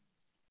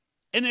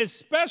 And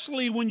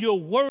especially when you're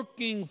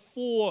working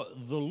for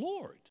the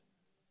Lord.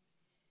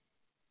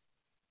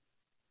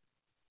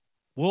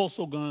 We're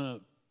also going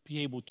to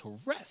be able to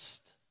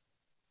rest.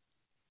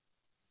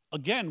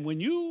 Again, when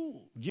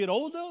you get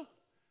older,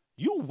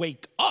 you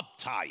wake up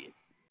tired.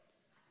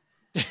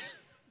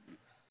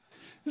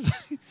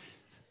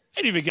 I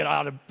didn't even get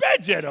out of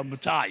bed yet, I'm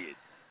tired.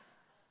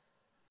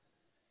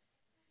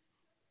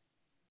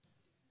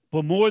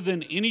 But more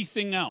than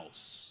anything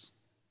else,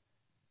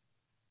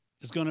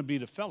 it's going to be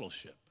the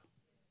fellowship.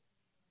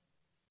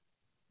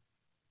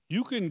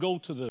 You can go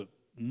to the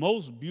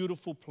most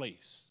beautiful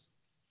place.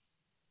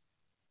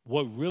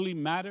 What really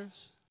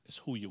matters is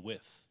who you're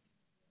with.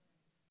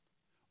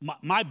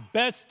 My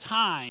best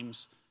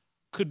times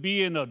could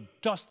be in a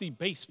dusty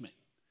basement,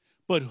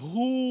 but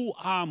who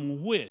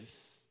I'm with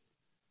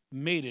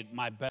made it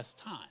my best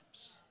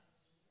times.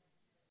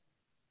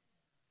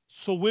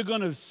 So we're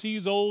going to see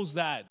those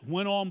that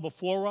went on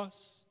before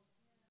us.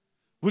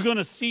 We're going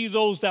to see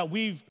those that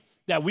we've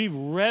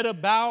read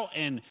about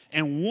and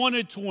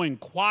wanted to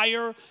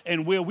inquire,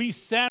 and where we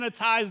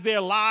sanitize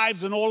their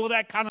lives and all of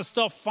that kind of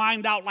stuff,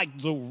 find out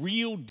like the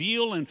real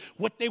deal and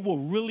what they were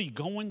really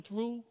going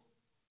through.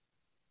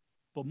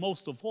 But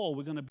most of all,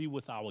 we're going to be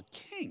with our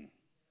King.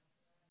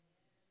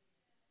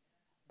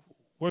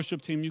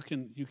 Worship team, you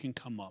can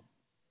come up.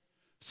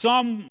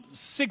 Psalm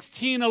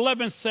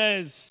 16:11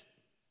 says,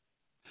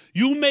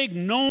 "You make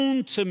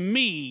known to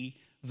me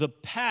the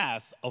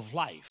path of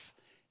life.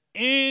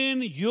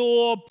 In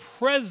your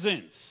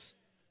presence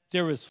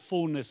there is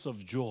fullness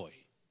of joy.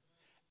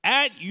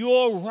 At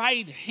your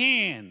right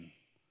hand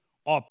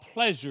are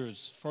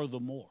pleasures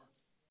furthermore."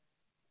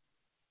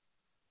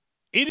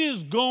 It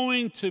is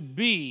going to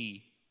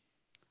be,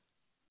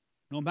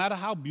 no matter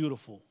how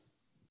beautiful,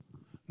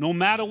 no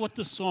matter what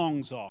the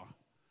songs are,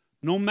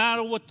 no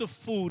matter what the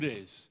food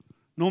is,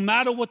 no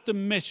matter what the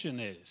mission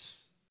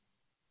is,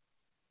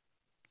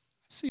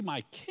 I see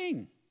my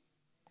King,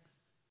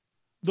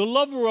 the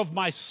lover of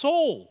my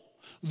soul,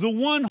 the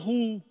one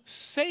who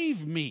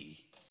saved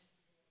me.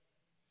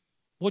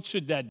 What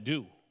should that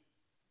do?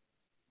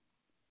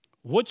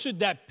 What should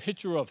that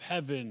picture of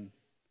heaven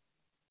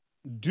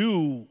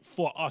do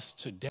for us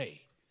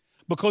today?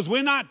 Because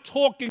we're not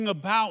talking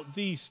about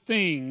these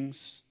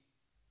things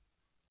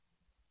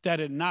that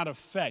it not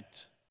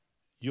affect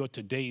your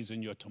todays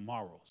and your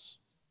tomorrows.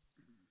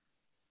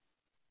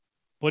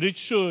 But it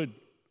should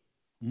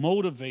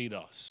motivate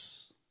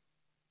us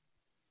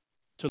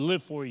to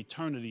live for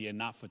eternity and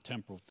not for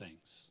temporal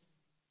things.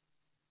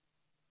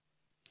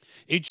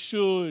 It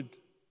should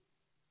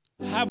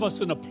have us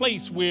in a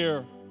place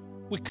where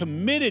we're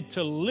committed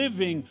to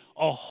living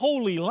a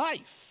holy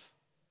life.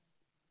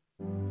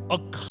 A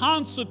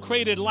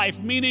consecrated life,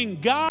 meaning,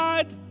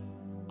 God,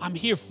 I'm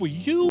here for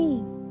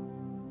you.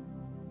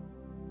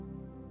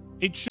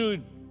 It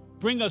should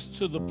bring us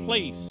to the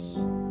place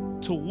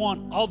to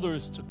want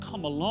others to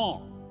come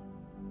along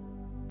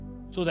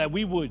so that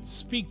we would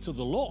speak to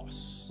the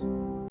lost.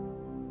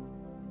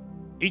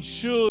 It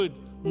should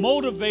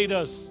motivate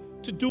us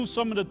to do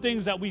some of the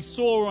things that we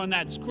saw on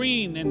that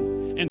screen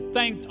and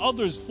thanked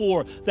others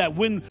for, that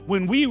when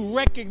we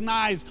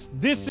recognize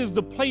this is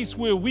the place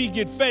where we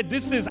get fed,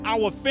 this is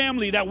our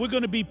family, that we're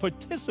going to be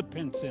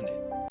participants in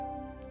it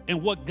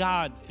and what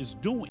God is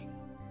doing.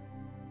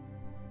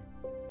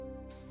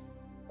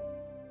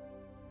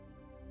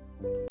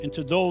 And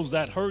to those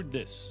that heard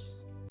this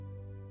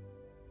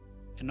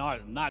and are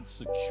not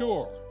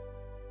secure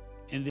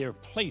in their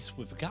place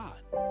with God,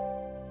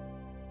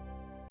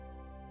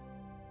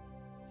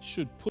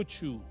 should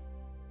put you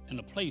in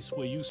a place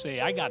where you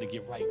say, I got to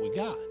get right with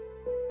God.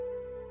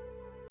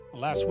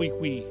 Well, last week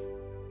we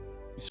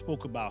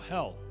spoke about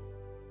hell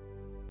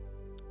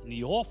and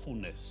the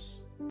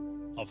awfulness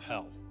of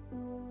hell.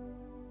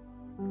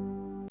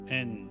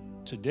 And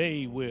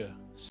today we're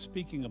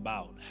speaking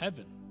about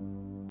heaven.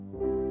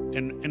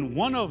 And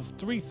one of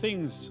three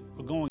things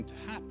are going to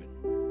happen.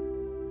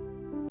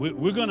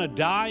 We're going to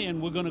die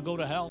and we're going to go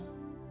to hell.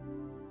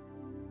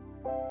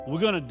 We're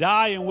going to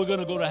die and we're going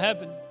to go to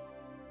heaven.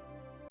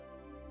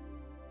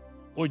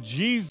 Or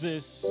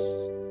Jesus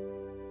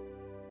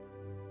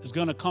is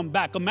going to come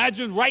back.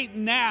 Imagine right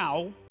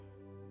now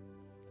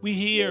we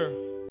hear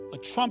a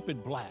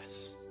trumpet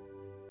blast.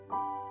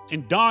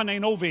 And Don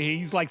ain't over here.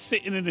 He's like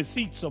sitting in his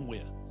seat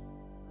somewhere.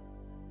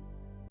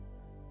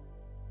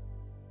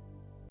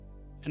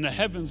 And the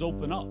heavens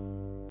open up.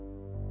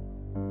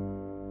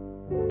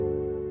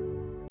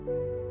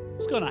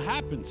 going to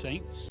happen,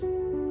 saints.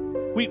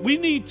 We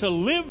need to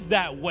live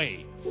that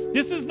way.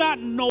 This is not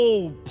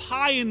no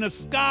pie in the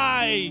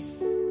sky.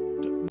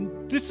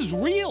 This is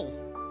real.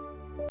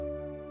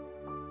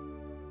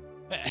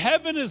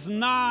 Heaven is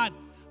not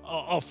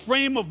a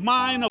frame of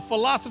mind, a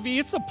philosophy.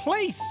 It's a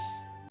place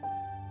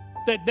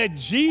that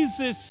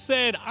Jesus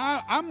said,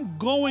 I'm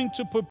going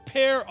to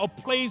prepare a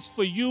place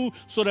for you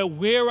so that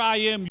where I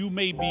am, you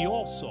may be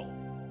also.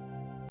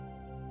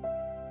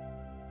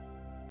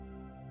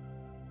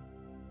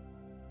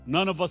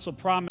 None of us are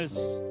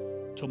promised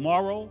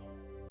tomorrow,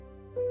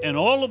 and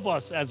all of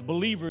us as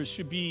believers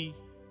should be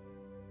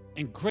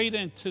in great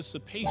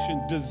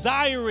anticipation,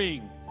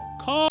 desiring,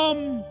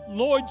 come,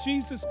 Lord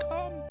Jesus,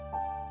 come.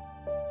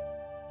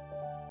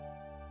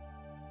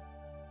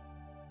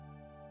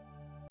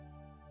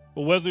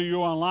 But whether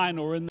you're online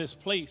or in this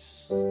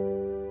place,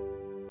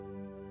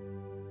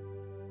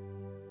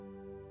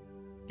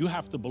 you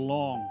have to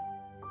belong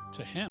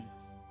to Him.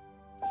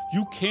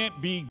 You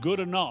can't be good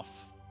enough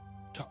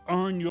to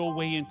earn your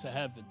way into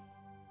heaven.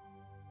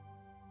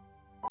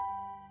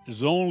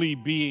 It's only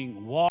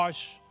being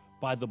washed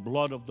by the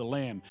blood of the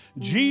Lamb.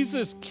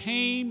 Jesus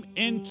came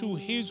into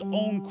His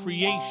own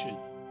creation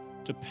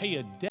to pay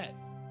a debt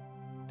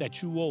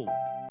that you owed,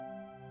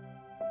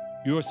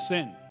 your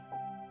sin.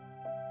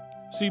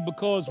 See,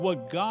 because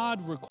what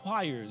God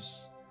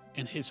requires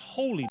in His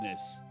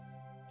holiness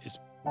is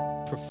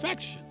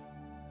perfection.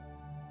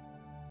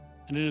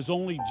 And it is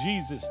only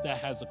Jesus that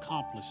has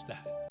accomplished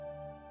that.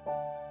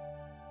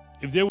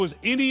 If there was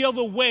any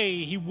other way,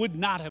 He would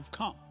not have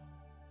come.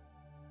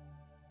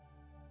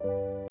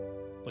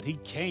 But He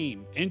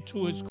came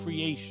into His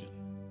creation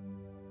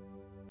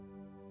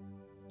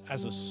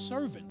as a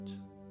servant,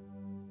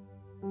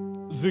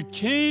 the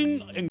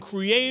King and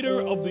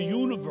Creator of the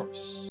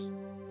universe,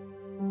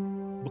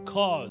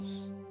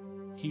 because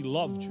He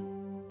loved you,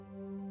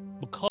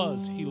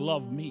 because He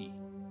loved me.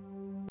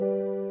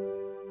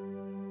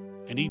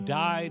 And He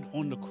died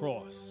on the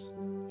cross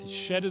and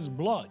shed His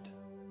blood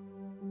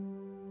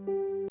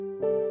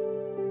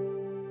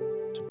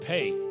to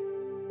pay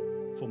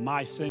for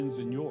my sins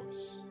and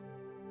yours.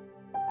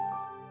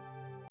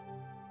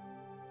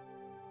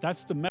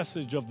 That's the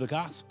message of the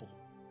gospel.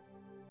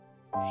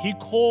 He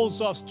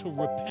calls us to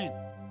repent,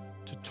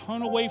 to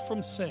turn away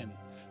from sin,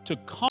 to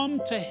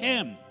come to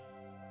Him.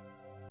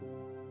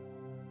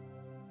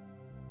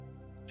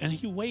 And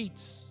He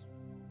waits.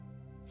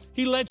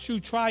 He lets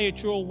you try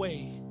it your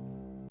way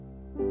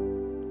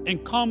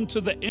and come to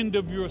the end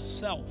of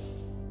yourself.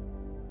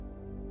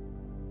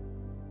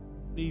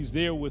 He's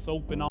there with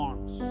open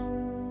arms.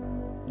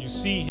 You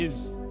see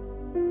His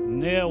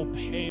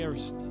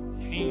nail-pierced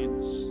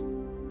hands,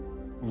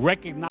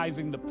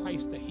 recognizing the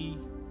price that He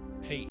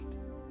paid.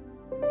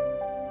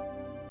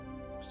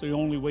 It's the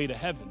only way to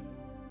heaven.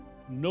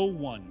 No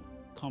one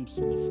comes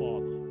to the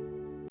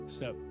Father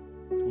except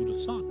through the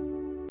Son.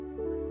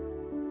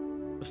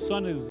 The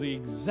Son is the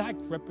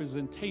exact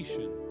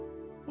representation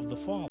of the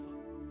Father.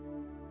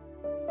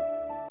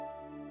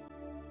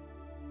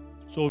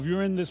 So if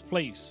you're in this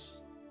place,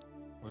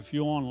 or if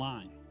you're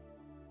online,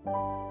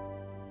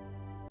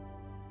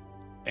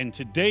 and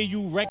today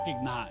you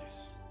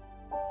recognize,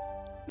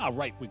 I'm not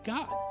right with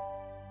God.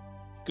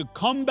 He could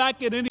come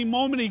back at any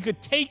moment. He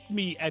could take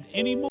me at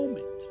any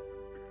moment.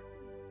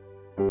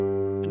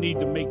 I need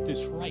to make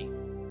this right.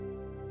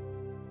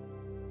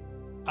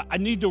 I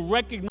need to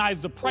recognize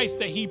the price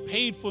that He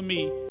paid for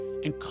me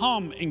and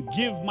come and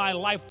give my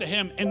life to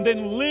Him and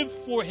then live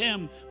for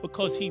Him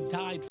because He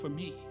died for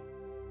me.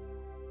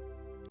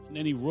 And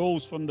then He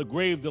rose from the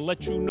grave to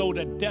let you know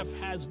that death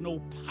has no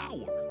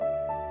power.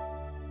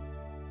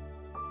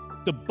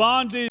 The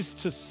bondage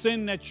to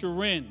sin that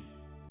you're in,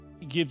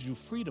 He gives you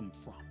freedom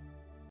from.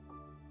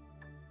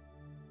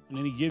 And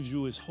then He gives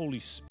you His Holy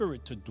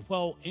Spirit to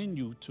dwell in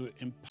you, to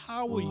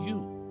empower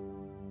you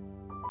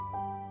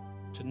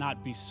to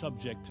not be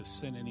subject to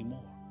sin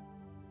anymore.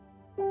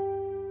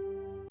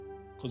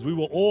 Because we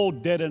were all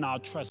dead in our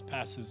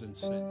trespasses and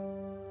sin.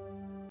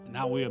 And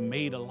now we are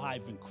made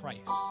alive in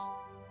Christ.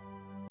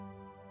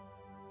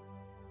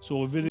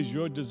 So if it is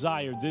your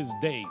desire this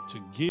day to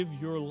give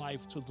your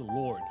life to the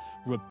Lord,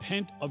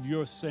 repent of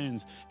your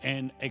sins,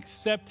 and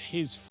accept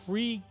His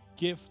free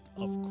gift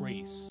of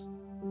grace,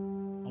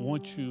 I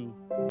want you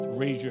to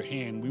raise your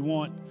hand. We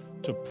want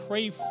to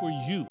pray for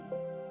you,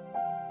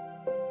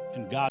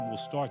 and God will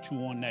start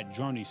you on that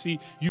journey. See,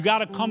 you got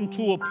to come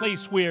to a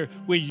place where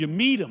you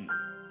meet Him,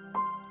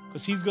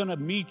 because He's going to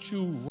meet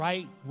you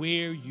right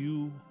where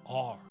you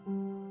are.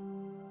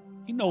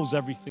 He knows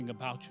everything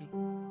about you.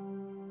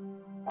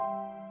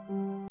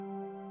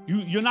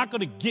 You're not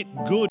going to get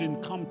good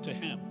and come to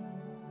Him.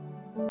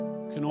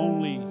 You can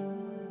only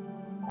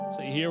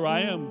say, here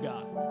I am,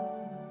 God.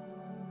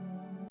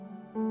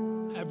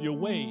 Have your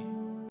way.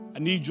 I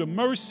need your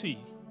mercy.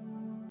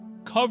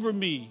 Cover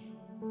me.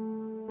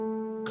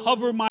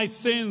 Cover my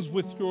sins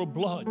with your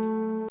blood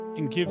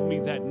and give me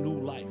that new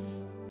life.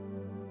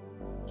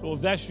 So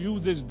if that's you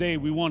this day,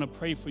 we want to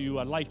pray for you.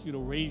 I'd like you to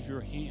raise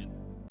your hand,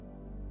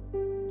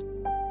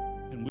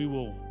 and we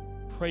will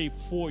pray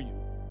for you.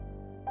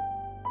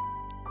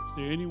 Is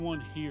there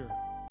anyone here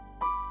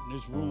in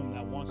this room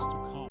that wants to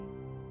come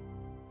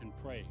and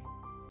pray?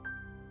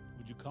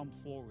 Would you come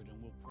forward and